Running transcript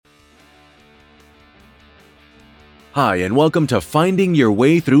Hi, and welcome to Finding Your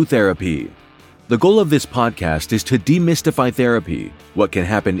Way Through Therapy. The goal of this podcast is to demystify therapy, what can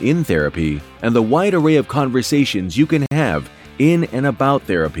happen in therapy, and the wide array of conversations you can have in and about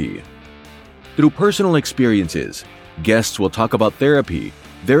therapy. Through personal experiences, guests will talk about therapy,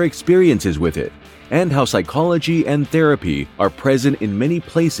 their experiences with it, and how psychology and therapy are present in many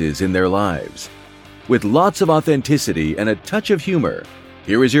places in their lives. With lots of authenticity and a touch of humor,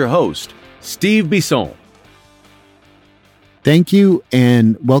 here is your host, Steve Bisson. Thank you,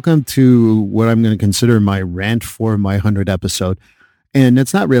 and welcome to what I'm going to consider my rant for my 100th episode. And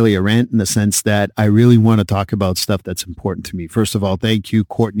it's not really a rant in the sense that I really want to talk about stuff that's important to me. First of all, thank you,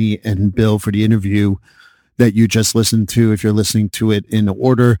 Courtney and Bill, for the interview that you just listened to. If you're listening to it in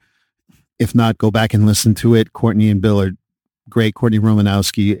order, if not, go back and listen to it. Courtney and Bill are great. Courtney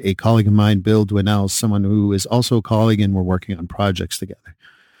Romanowski, a colleague of mine, Bill Dwinell, someone who is also a colleague, and we're working on projects together.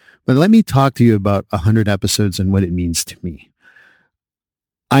 But let me talk to you about 100 episodes and what it means to me.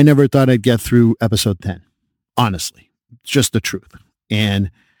 I never thought I'd get through episode 10, honestly. It's just the truth.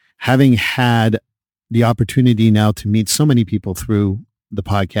 And having had the opportunity now to meet so many people through the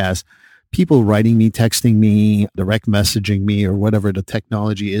podcast, people writing me, texting me, direct messaging me, or whatever the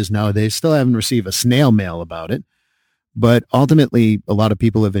technology is nowadays, still haven't received a snail mail about it. But ultimately, a lot of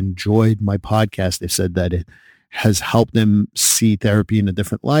people have enjoyed my podcast. They've said that it has helped them see therapy in a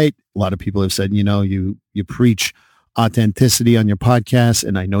different light. A lot of people have said, you preach authenticity on your podcast,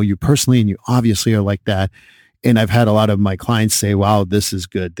 and I know you personally, and you obviously are like that. And I've had a lot of my clients say, wow, this is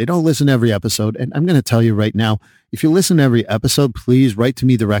good. They don't listen to every episode. And I'm going to tell you right now, if you listen to every episode, please write to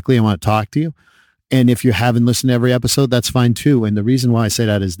me directly. I want to talk to you. And if you haven't listened to every episode, that's fine too. And the reason why I say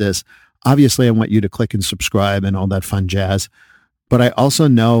that is this. Obviously, I want you to click and subscribe and all that fun jazz. But I also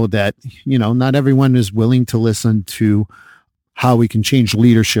know that, not everyone is willing to listen to how we can change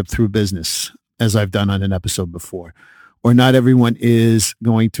leadership through business, as I've done on an episode before. Or not everyone is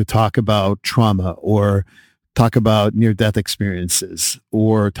going to talk about trauma or talk about near-death experiences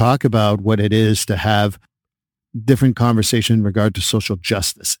or talk about what it is to have different conversation in regard to social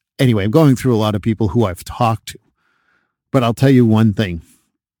justice. Anyway, I'm going through a lot of people who I've talked to. But I'll tell you one thing.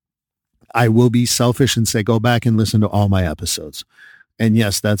 I will be selfish and say, go back and listen to all my episodes. And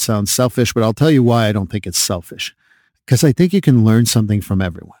yes, that sounds selfish, but I'll tell you why I don't think it's selfish. Because I think you can learn something from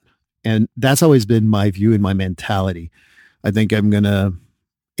everyone. And that's always been my view and my mentality. I think I'm going to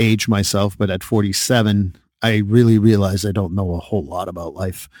age myself, but at 47, I really realized I don't know a whole lot about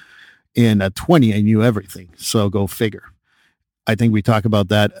life. And at 20, I knew everything. So go figure. I think we talk about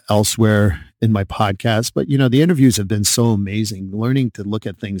that elsewhere in my podcast. But, the interviews have been so amazing, learning to look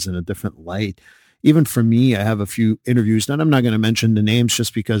at things in a different light. Even for me, I have a few interviews, and I'm not going to mention the names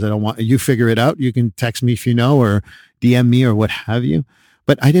just because I don't want you figure it out. You can text me if you know, or DM me or what have you.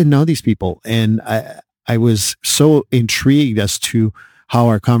 But I didn't know these people, and I was so intrigued as to how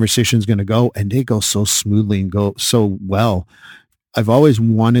our conversation is going to go, and they go so smoothly and go so well. I've always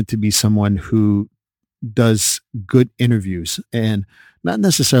wanted to be someone who does good interviews, and not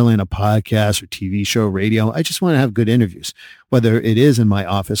necessarily in a podcast or TV show, radio. I just want to have good interviews, whether it is in my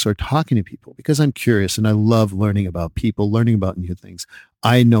office or talking to people, because I'm curious and I love learning about people, learning about new things.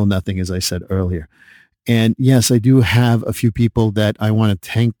 I know nothing, as I said earlier. And yes, I do have a few people that I want to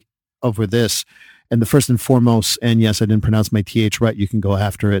thank over this. And the first and foremost, and yes, I didn't pronounce my TH right. You can go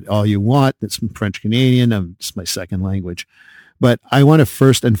after it all you want. It's French Canadian. It's my second language. But I want to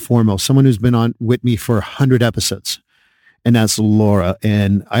first and foremost, someone who's been on with me for 100 episodes. And that's Laura.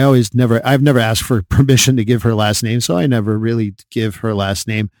 And I've never asked for permission to give her last name. So I never really give her last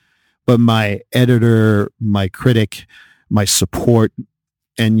name. But my editor, my critic, my support,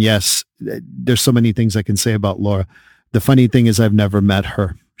 and yes, there's so many things I can say about Laura. The funny thing is I've never met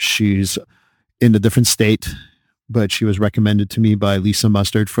her. She's in a different state, but she was recommended to me by Lisa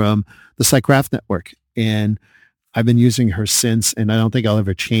Mustard from the PsyCraft Network. And I've been using her since, and I don't think I'll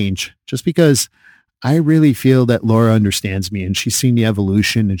ever change, just because I really feel that Laura understands me, and she's seen the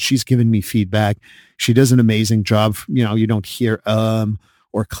evolution, and she's given me feedback. She does an amazing job. You don't hear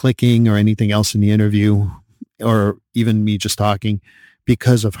or clicking or anything else in the interview, or even me just talking,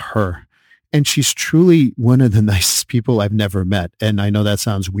 because of her. And she's truly one of the nicest people I've never met. And I know that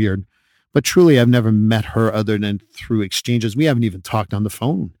sounds weird, but truly I've never met her other than through exchanges. We haven't even talked on the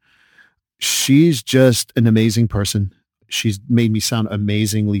phone. She's just an amazing person. She's made me sound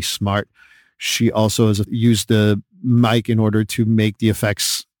amazingly smart. She also has used the mic in order to make the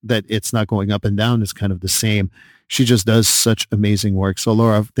effects that it's not going up and down. It's kind of the same. She just does such amazing work. So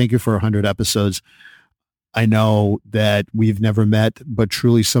Laura, thank you for 100 episodes. I know that we've never met, but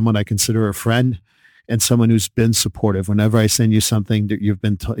truly someone I consider a friend. and someone who's been supportive. Whenever I send you something that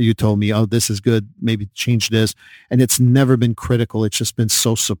you told me, oh, this is good, maybe change this. And it's never been critical. It's just been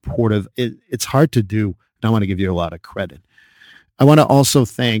so supportive. It's hard to do. And I want to give you a lot of credit. I want to also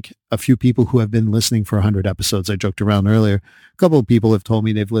thank a few people who have been listening for 100 episodes. I joked around earlier. A couple of people have told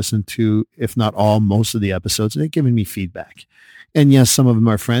me they've listened to, if not all, most of the episodes, and they've given me feedback. And yes, some of them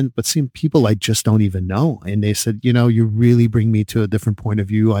are friends, but some people I just don't even know. And they said, you really bring me to a different point of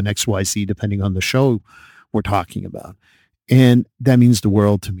view on XYZ, depending on the show we're talking about. And that means the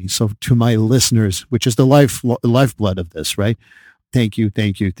world to me. So to my listeners, which is the lifeblood of this, right? Thank you,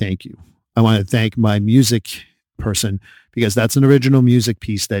 thank you, thank you. I want to thank my music person, because that's an original music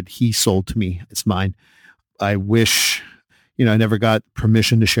piece that he sold to me. It's mine. I wish, I never got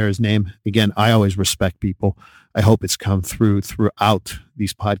permission to share his name. Again, I always respect people. I hope it's come throughout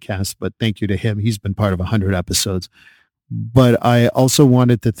these podcasts, but thank you to him. He's been part of 100 episodes. But I also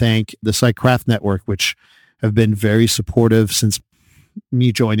wanted to thank the SciCraft Network, which have been very supportive since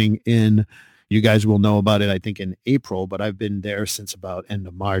me joining in. You guys will know about it, I think, in April, but I've been there since about end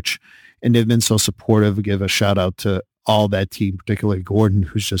of March, and they've been so supportive. Give a shout out to all that team, particularly Gordon,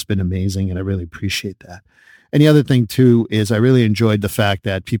 who's just been amazing, and I really appreciate that. And the other thing, too, is I really enjoyed the fact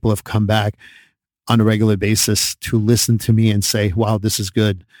that people have come back on a regular basis to listen to me and say, wow, this is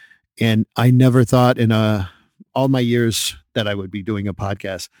good. And I never thought in all my years that I would be doing a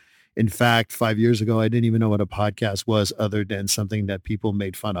podcast. In fact, 5 years ago, I didn't even know what a podcast was other than something that people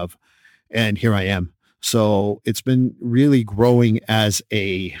made fun of. And here I am. So it's been really growing as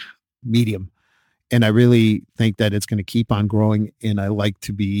a medium. And I really think that it's going to keep on growing. And I like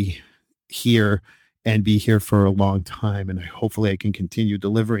to be here and be here for a long time. And hopefully I can continue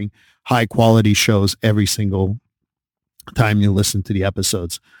delivering high quality shows every single time you listen to the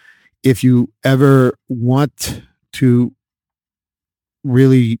episodes. If you ever want to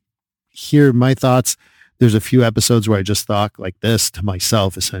really hear my thoughts, there's a few episodes where I just talk like this to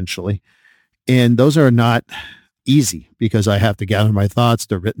myself, essentially. And those are not easy because I have to gather my thoughts.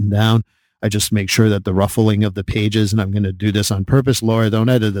 They're written down. I just make sure that the ruffling of the pages, and I'm going to do this on purpose, Laura, don't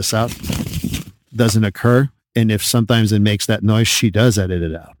edit this out, doesn't occur. And if sometimes it makes that noise, she does edit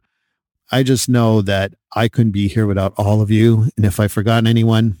it out. I just know that I couldn't be here without all of you. And if I've forgotten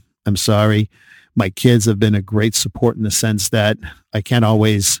anyone, I'm sorry. My kids have been a great support in the sense that I can't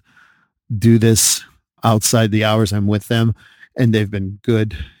always do this outside the hours I'm with them. And they've been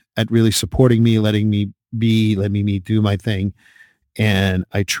good at really supporting me, letting me do my thing. And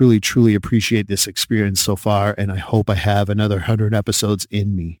I truly, truly appreciate this experience so far. And I hope I have another 100 episodes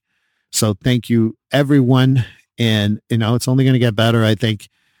in me. So thank you, everyone. And, it's only going to get better. I think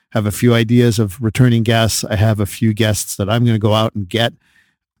have a few ideas of returning guests. I have a few guests that I'm going to go out and get.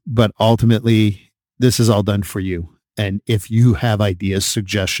 But ultimately, this is all done for you. And if you have ideas,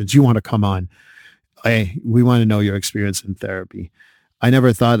 suggestions, you want to come on, we want to know your experience in therapy. I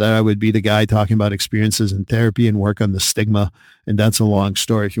never thought that I would be the guy talking about experiences in therapy and work on the stigma. And that's a long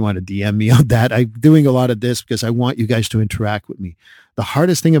story. If you want to DM me on that, I'm doing a lot of this because I want you guys to interact with me. The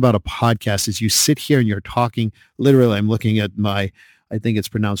hardest thing about a podcast is you sit here and you're talking. Literally, I'm looking at I think it's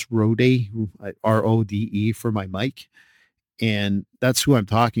pronounced Rode, R-O-D-E for my mic. And that's who I'm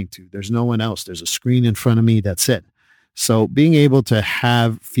talking to. There's no one else. There's a screen in front of me. That's it. So being able to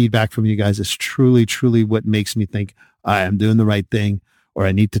have feedback from you guys is truly, truly what makes me think I am doing the right thing, or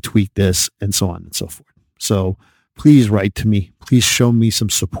I need to tweak this, and so on and so forth. So please write to me. Please show me some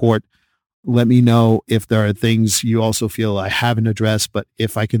support. Let me know if there are things you also feel I haven't addressed, but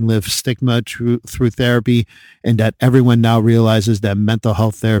if I can live stigma through therapy, and that everyone now realizes that mental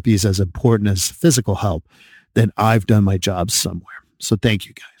health therapy is as important as physical help, then I've done my job somewhere. So thank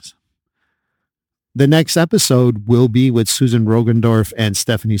you, guys. The next episode will be with Susan Rogendorf and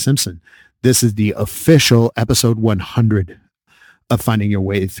Stephanie Simpson. This is the official episode 100 of Finding Your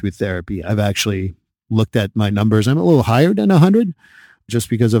Way Through Therapy. I've actually looked at my numbers. I'm a little higher than 100 just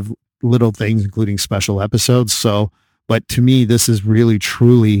because of little things, including special episodes. But to me, this is really,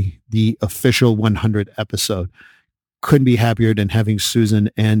 truly the official 100 episode. Couldn't be happier than having Susan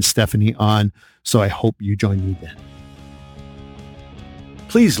and Stephanie on. So I hope you join me then.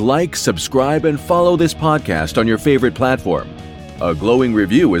 Please like, subscribe, and follow this podcast on your favorite platform. A glowing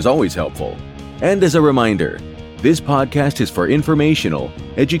review is always helpful. And as a reminder, this podcast is for informational,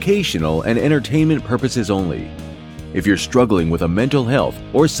 educational, and entertainment purposes only. If you're struggling with a mental health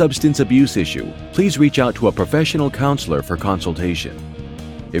or substance abuse issue, please reach out to a professional counselor for consultation.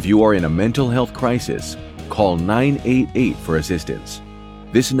 If you are in a mental health crisis, call 988 for assistance.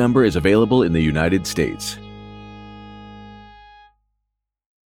 This number is available in the United States.